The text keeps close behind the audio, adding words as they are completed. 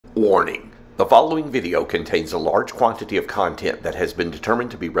Warning: the following video contains a large quantity of content that has been determined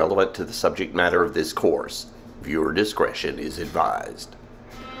to be relevant to the subject matter of this course. Viewer discretion is advised.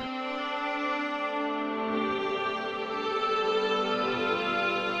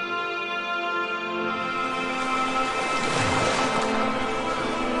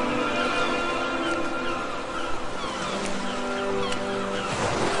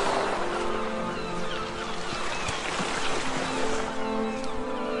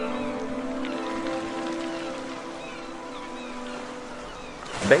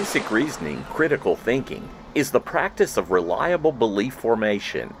 Basic reasoning, critical thinking, is the practice of reliable belief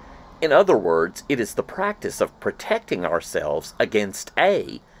formation. In other words, it is the practice of protecting ourselves against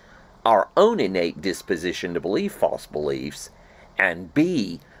A, our own innate disposition to believe false beliefs, and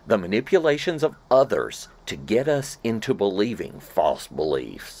B, the manipulations of others to get us into believing false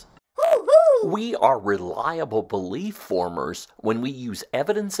beliefs. We are reliable belief formers when we use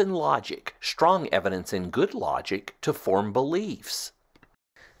evidence and logic, strong evidence and good logic, to form beliefs.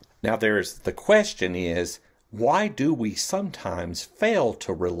 Now the question is, why do we sometimes fail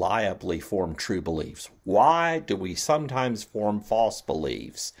to reliably form true beliefs? Why do we sometimes form false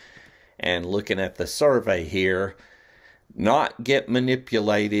beliefs? And looking at the survey here, not get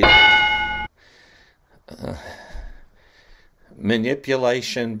manipulated,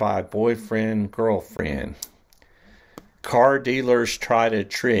 manipulation by boyfriend, girlfriend, car dealers try to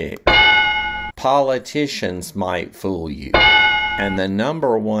trick, politicians might fool you. And the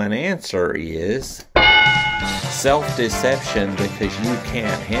number one answer is self-deception because you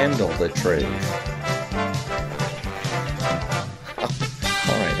can't handle the truth.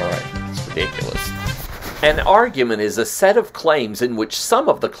 All right. It's ridiculous. An argument is a set of claims in which some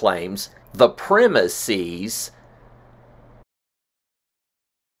of the claims, the premises,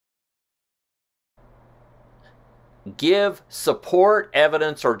 give support,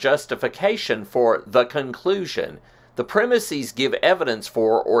 evidence, or justification for the conclusion. The premises give evidence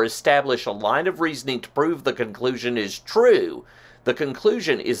for or establish a line of reasoning to prove the conclusion is true. The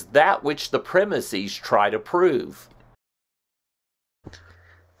conclusion is that which the premises try to prove.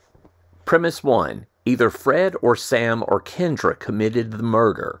 Premise 1. Either Fred or Sam or Kendra committed the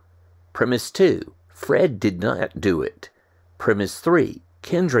murder. Premise 2. Fred did not do it. Premise 3.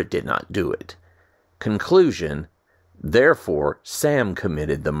 Kendra did not do it. Conclusion. Therefore, Sam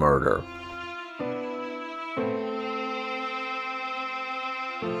committed the murder.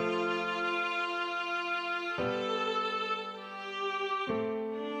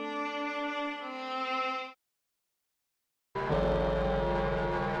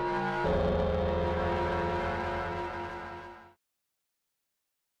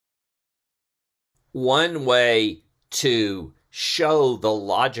 One way to show the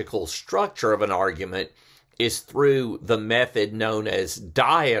logical structure of an argument is through the method known as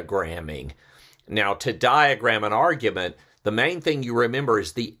diagramming. Now, to diagram an argument, the main thing you remember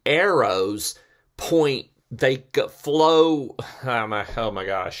is the arrows point, they flow, oh my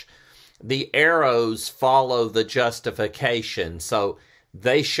gosh. The arrows follow the justification, so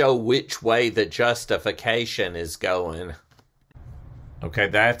they show which way the justification is going. Okay,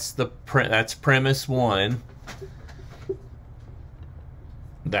 that's premise 1.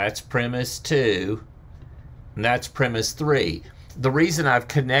 That's premise 2. And that's premise 3. The reason I've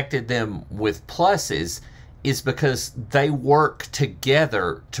connected them with pluses is because they work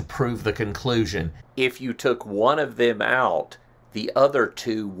together to prove the conclusion. If you took one of them out, the other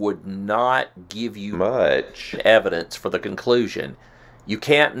two would not give you much evidence for the conclusion. You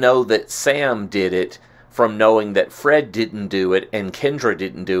can't know that Sam did it from knowing that Fred didn't do it and Kendra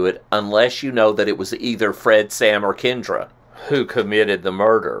didn't do it unless you know that it was either Fred, Sam, or Kendra who committed the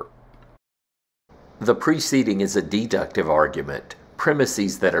murder. The preceding is a deductive argument.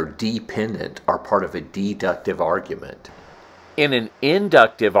 Premises that are dependent are part of a deductive argument. In an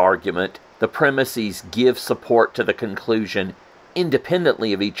inductive argument, the premises give support to the conclusion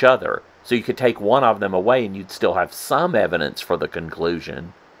independently of each other. So you could take one of them away and you'd still have some evidence for the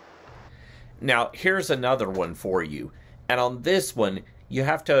conclusion. Now, here's another one for you. And on this one, you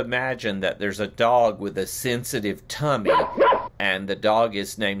have to imagine that there's a dog with a sensitive tummy, and the dog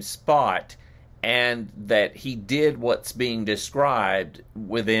is named Spot, and that he did what's being described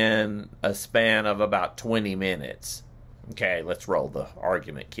within a span of about 20 minutes. Okay, let's roll the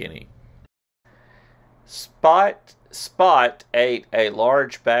argument, Kenny. Spot ate a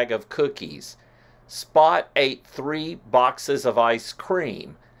large bag of cookies. Spot ate 3 boxes of ice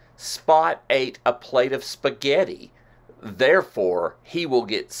cream. Spot ate a plate of spaghetti. Therefore, he will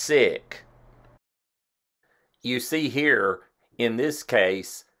get sick. You see here, in this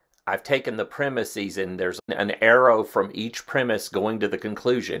case, I've taken the premises and there's an arrow from each premise going to the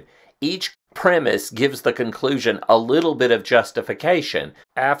conclusion. Each premise gives the conclusion a little bit of justification.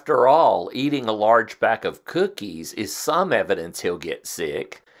 After all, eating a large bag of cookies is some evidence he'll get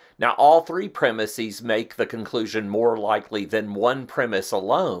sick. Now, all three premises make the conclusion more likely than one premise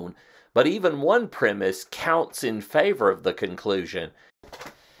alone, but even one premise counts in favor of the conclusion.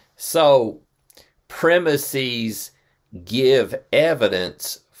 So, premises give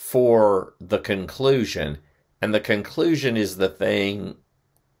evidence for the conclusion, and the conclusion is the thing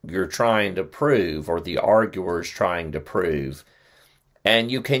you're trying to prove, or the arguer is trying to prove.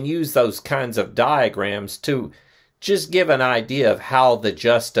 And you can use those kinds of diagrams to just give an idea of how the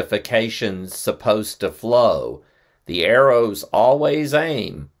justification's supposed to flow. The arrows always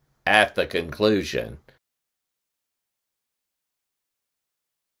aim at the conclusion.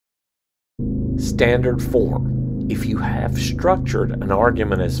 Standard form. If you have structured an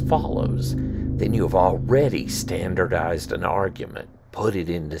argument as follows, then you have already standardized an argument. Put it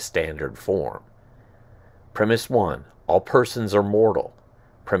into standard form. Premise 1, all persons are mortal.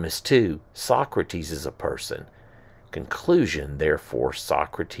 Premise 2, Socrates is a person. Conclusion, therefore,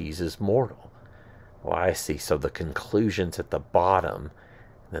 Socrates is mortal. Well, I see. So the conclusion's at the bottom,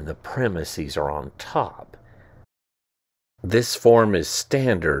 then the premises are on top. This form is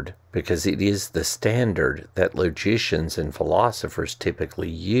standard because it is the standard that logicians and philosophers typically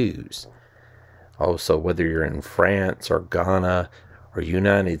use. Oh, so whether you're in France or Ghana or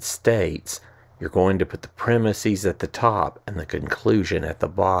United States, you're going to put the premises at the top and the conclusion at the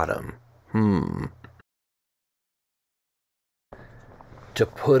bottom. To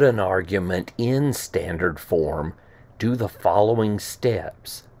put an argument in standard form, do the following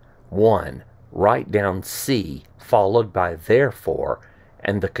steps. 1. Write down C followed by therefore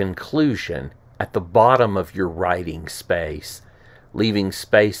and the conclusion at the bottom of your writing space, leaving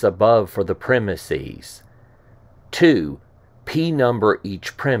space above for the premises. 2. P number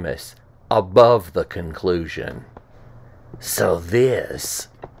each premise above the conclusion. So this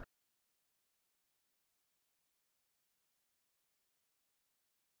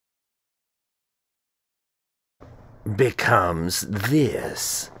becomes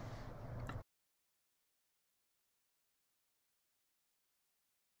this.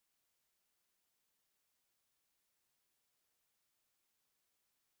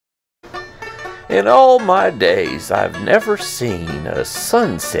 In all my days, I've never seen a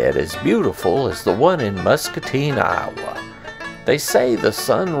sunset as beautiful as the one in Muscatine, Iowa. They say the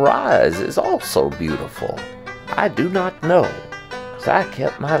sunrise is also beautiful. I do not know, 'cause I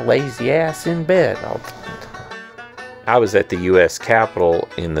kept my lazy ass in bed. I was at the U.S. Capitol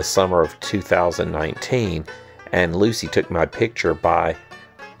in the summer of 2019, and Lucy took my picture by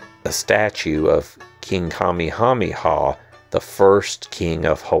a statue of King Kamehameha, the first king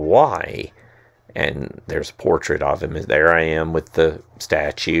of Hawaii. And there's a portrait of him. There I am with the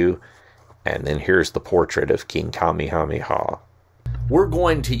statue. And then here's the portrait of King Kamehameha. We're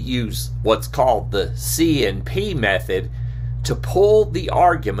going to use what's called the C and P method to pull the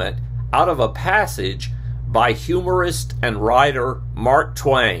argument out of a passage by humorist and writer Mark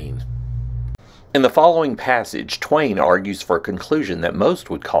Twain. In the following passage, Twain argues for a conclusion that most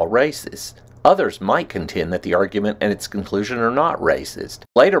would call racist. Others might contend that the argument and its conclusion are not racist.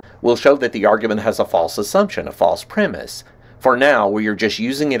 Later, we'll show that the argument has a false assumption, a false premise. For now, we are just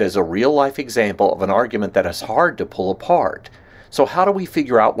using it as a real-life example of an argument that is hard to pull apart. So how do we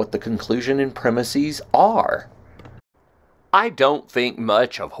figure out what the conclusion and premises are? I don't think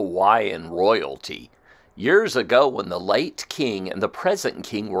much of Hawaiian royalty. Years ago, when the late king and the present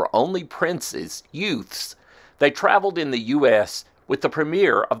king were only princes, youths, they traveled in the U.S. with the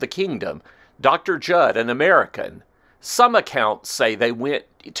premier of the kingdom, Dr. Judd, an American. Some accounts say they went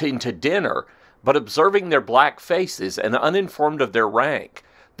into dinner, but observing their black faces and uninformed of their rank,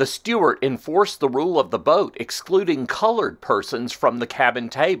 the steward enforced the rule of the boat, excluding colored persons from the cabin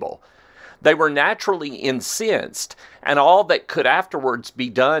table. They were naturally incensed, and all that could afterwards be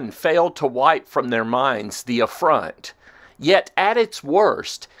done failed to wipe from their minds the affront. Yet at its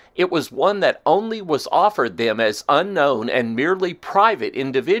worst, it was one that only was offered them as unknown and merely private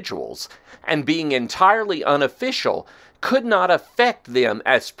individuals, and being entirely unofficial, could not affect them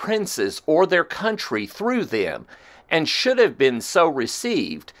as princes or their country through them, and should have been so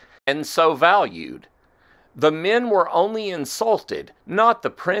received and so valued. The men were only insulted, not the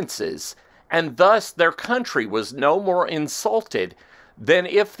princes, and thus their country was no more insulted than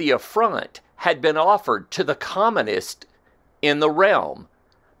if the affront had been offered to the commonest in the realm.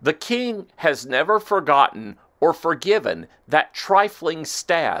 The king has never forgotten or forgiven that trifling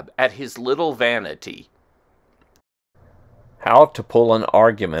stab at his little vanity. How to pull an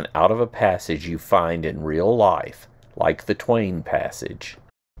argument out of a passage you find in real life, like the Twain passage.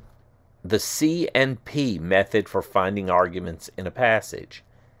 The C and P method for finding arguments in a passage.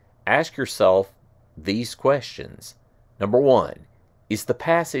 Ask yourself these questions. Number 1, is the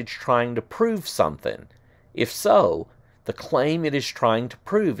passage trying to prove something? If so, the claim it is trying to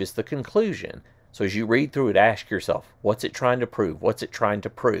prove is the conclusion. So as you read through it, ask yourself, what's it trying to prove? What's it trying to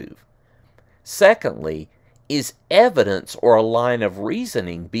prove? Secondly, is evidence or a line of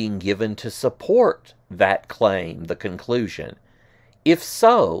reasoning being given to support that claim, the conclusion? If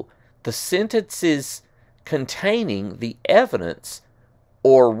so, the sentences containing the evidence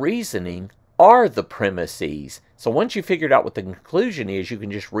or reasoning are the premises. So once you figured out what the conclusion is, you can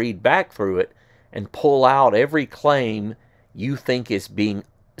just read back through it and pull out every claim you think is being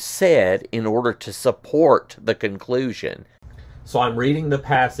said in order to support the conclusion. So I'm reading the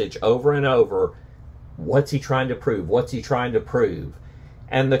passage over and over. What's he trying to prove? What's he trying to prove?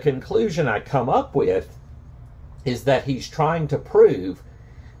 And the conclusion I come up with is that he's trying to prove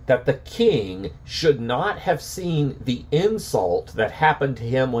that the king should not have seen the insult that happened to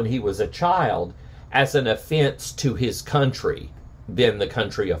him when he was a child as an offense to his country, then the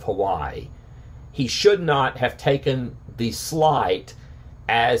country of Hawaii. He should not have taken the slight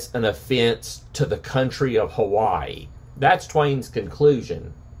as an offense to the country of Hawaii. That's Twain's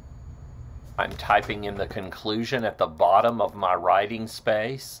conclusion. I'm typing in the conclusion at the bottom of my writing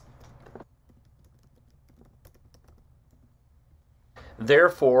space.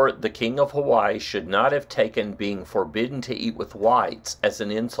 Therefore, the king of Hawaii should not have taken being forbidden to eat with whites as an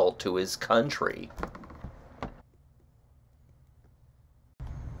insult to his country.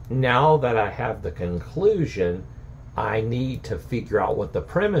 Now that I have the conclusion, I need to figure out what the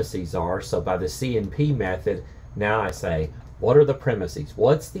premises are. So by the C and P method, now I say, what are the premises?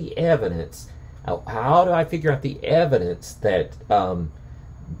 What's the evidence? How do I figure out the evidence that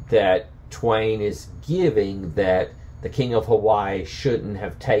that Twain is giving that the king of Hawaii shouldn't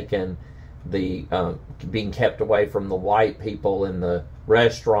have taken the being kept away from the white people in the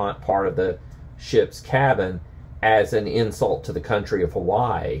restaurant part of the ship's cabin as an insult to the country of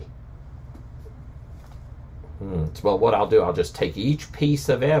Hawaii? Well, what I'll do, I'll just take each piece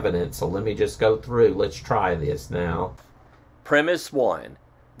of evidence. So let me just go through. Let's try this now. Premise 1.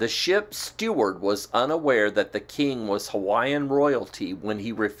 The ship's steward was unaware that the king was Hawaiian royalty when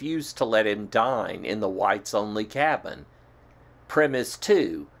he refused to let him dine in the whites-only cabin. Premise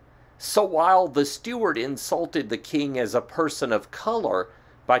 2. So while the steward insulted the king as a person of color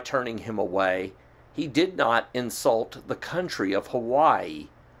by turning him away, he did not insult the country of Hawaii.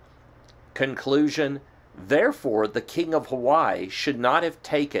 Conclusion. Therefore, the king of Hawaii should not have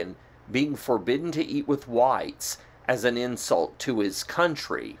taken being forbidden to eat with whites as an insult to his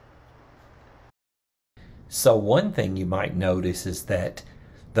country. So one thing you might notice is that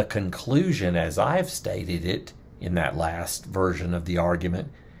the conclusion, as I've stated it in that last version of the argument,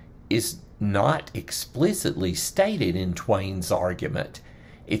 is not explicitly stated in Twain's argument.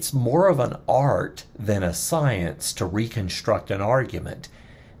 It's more of an art than a science to reconstruct an argument.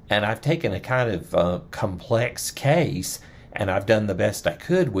 And I've taken a kind of complex case, and I've done the best I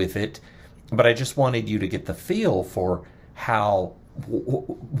could with it, but I just wanted you to get the feel for how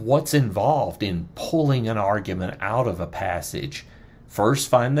what's involved in pulling an argument out of a passage. First,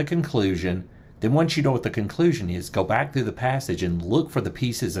 find the conclusion. Then once you know what the conclusion is, go back through the passage and look for the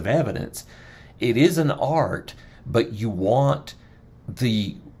pieces of evidence. It is an art, but you want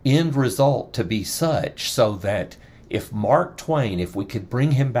the end result to be such so that if Mark Twain, if we could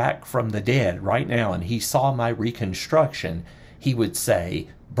bring him back from the dead right now and he saw my reconstruction, he would say,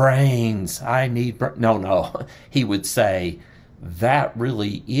 brains, I need no. He would say, that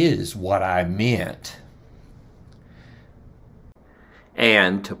really is what I meant.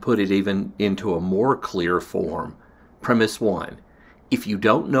 And to put it even into a more clear form, premise 1, if you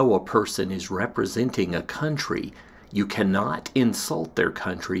don't know a person is representing a country, you cannot insult their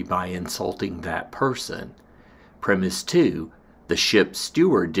country by insulting that person. Premise 2, the ship's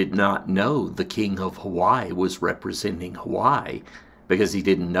steward did not know the king of Hawaii was representing Hawaii because he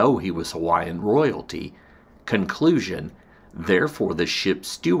didn't know he was Hawaiian royalty. Conclusion, therefore the ship's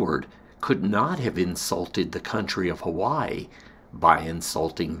steward could not have insulted the country of Hawaii by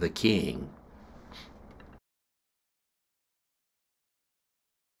insulting the king.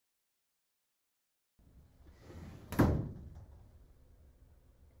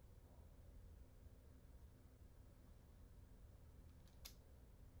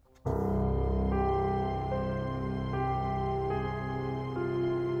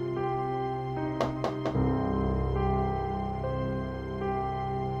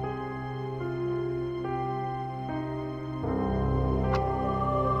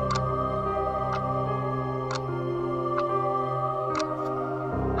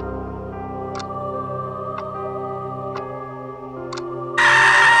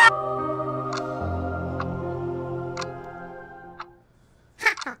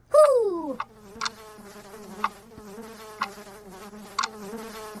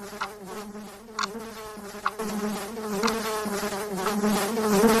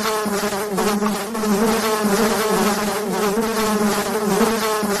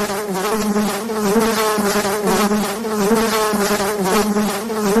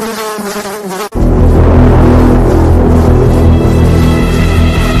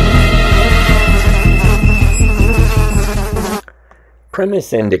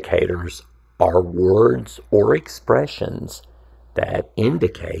 Premise indicators are words or expressions that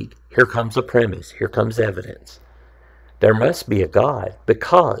indicate, here comes a premise, here comes evidence. There must be a God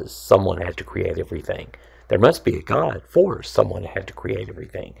because someone had to create everything. There must be a God for someone had to create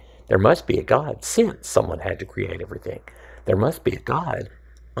everything. There must be a God since someone had to create everything. There must be a God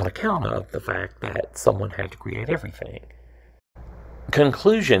on account of the fact that someone had to create everything.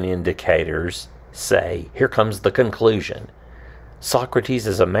 Conclusion indicators say, here comes the conclusion. Socrates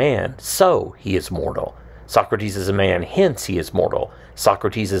is a man, so he is mortal. Socrates is a man, hence he is mortal.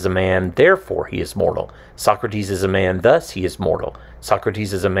 Socrates is a man, therefore he is mortal. Socrates is a man, thus he is mortal.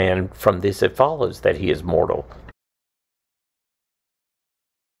 Socrates is a man, from this it follows that he is mortal.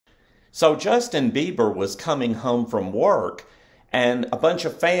 So Justin Bieber was coming home from work, and a bunch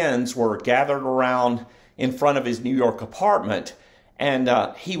of fans were gathered around in front of his New York apartment, and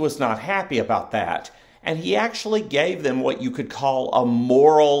he was not happy about that. And he actually gave them what you could call a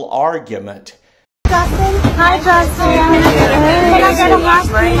moral argument. Justin? Hi, Justin. Can I get a hot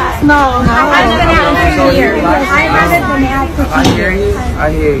please? No. I haven't been out for years. I haven't been out for years. I hear you. I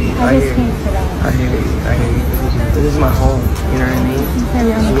hear you. I hear you. I hear you. I hear you. This is my home. You know what I mean?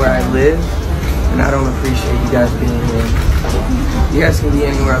 This is where I live, and I don't appreciate you guys being here. You guys can be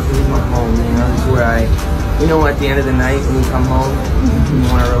anywhere else. This is my home. You know, this is where you know, at the end of the night when you come home, you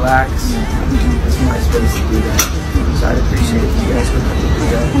want to relax. It's my space to do that. So I'd appreciate it if you guys would let me do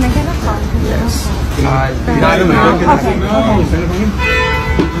that. Can I get a call? Yes.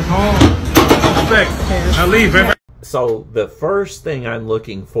 I'll leave. So the first thing I'm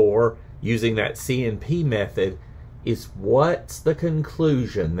looking for using that CNP method is what's the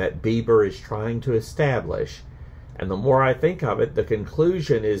conclusion that Bieber is trying to establish. And the more I think of it, the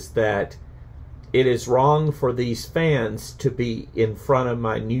conclusion is that it is wrong for these fans to be in front of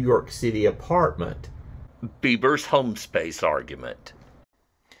my New York City apartment. Bieber's home space argument.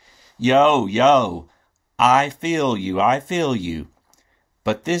 Yo, I feel you.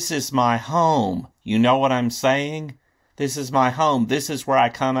 But this is my home. You know what I'm saying? This is my home. This is where I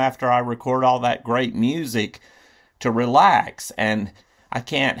come after I record all that great music to relax. And I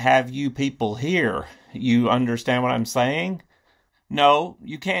can't have you people here. You understand what I'm saying? No,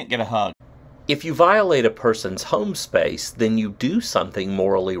 you can't get a hug. If you violate a person's home space, then you do something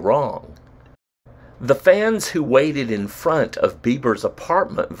morally wrong. The fans who waited in front of Bieber's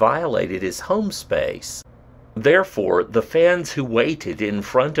apartment violated his home space. Therefore, the fans who waited in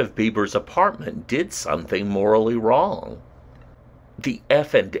front of Bieber's apartment did something morally wrong. The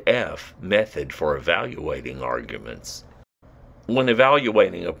F&F method for evaluating arguments. When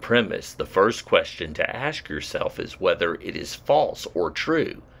evaluating a premise, the first question to ask yourself is whether it is false or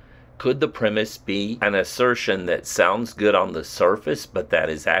true. Could the premise be an assertion that sounds good on the surface, but that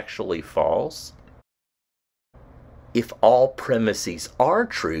is actually false? If all premises are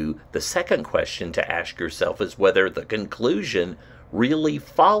true, the second question to ask yourself is whether the conclusion really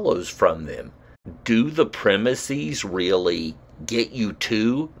follows from them. Do the premises really get you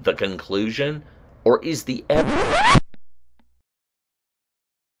to the conclusion, or is the evidence?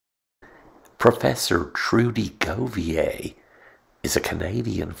 Professor Trudy Govier is a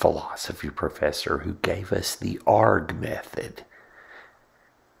Canadian philosophy professor who gave us the ARG method.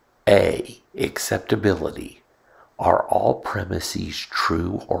 A. Acceptability. Are all premises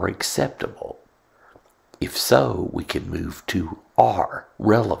true or acceptable? If so, we can move to R.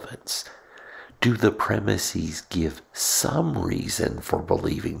 Relevance. Do the premises give some reason for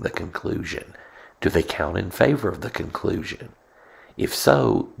believing the conclusion? Do they count in favor of the conclusion? If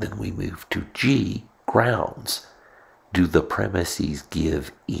so, then we move to G. Grounds. Do the premises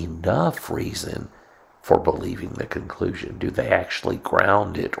give enough reason for believing the conclusion? Do they actually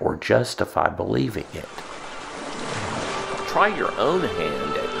ground it or justify believing it? Try your own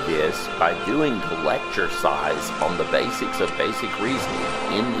hand at this by doing the lecture size on the basics of basic reasoning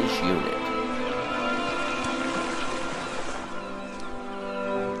in this unit.